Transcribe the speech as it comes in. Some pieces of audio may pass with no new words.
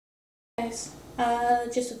Guys,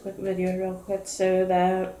 just a quick video real quick so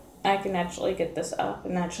that I can actually get this up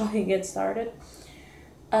and actually get started.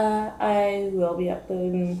 I will be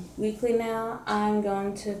uploading weekly now. I'm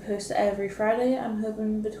going to post every Friday. I'm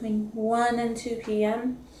hoping between 1 and 2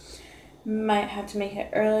 p.m. Might have to make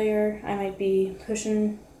it earlier. I might be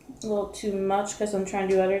pushing a little too much because I'm trying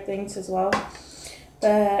to do other things as well.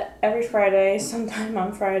 But every Friday, sometime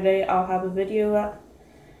on Friday, I'll have a video up.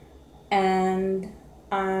 And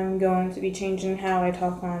I'm going to be changing how I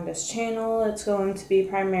talk on this channel. It's going to be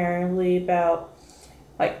primarily about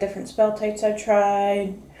like different spell types I've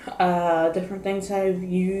tried, different things I've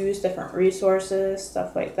used, different resources,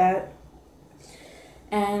 stuff like that.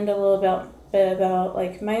 And a little bit about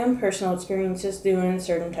like my own personal experiences doing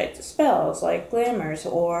certain types of spells, like glamours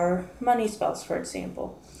or money spells, for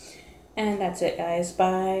example. And that's it, guys.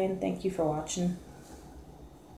 Bye, and thank you for watching.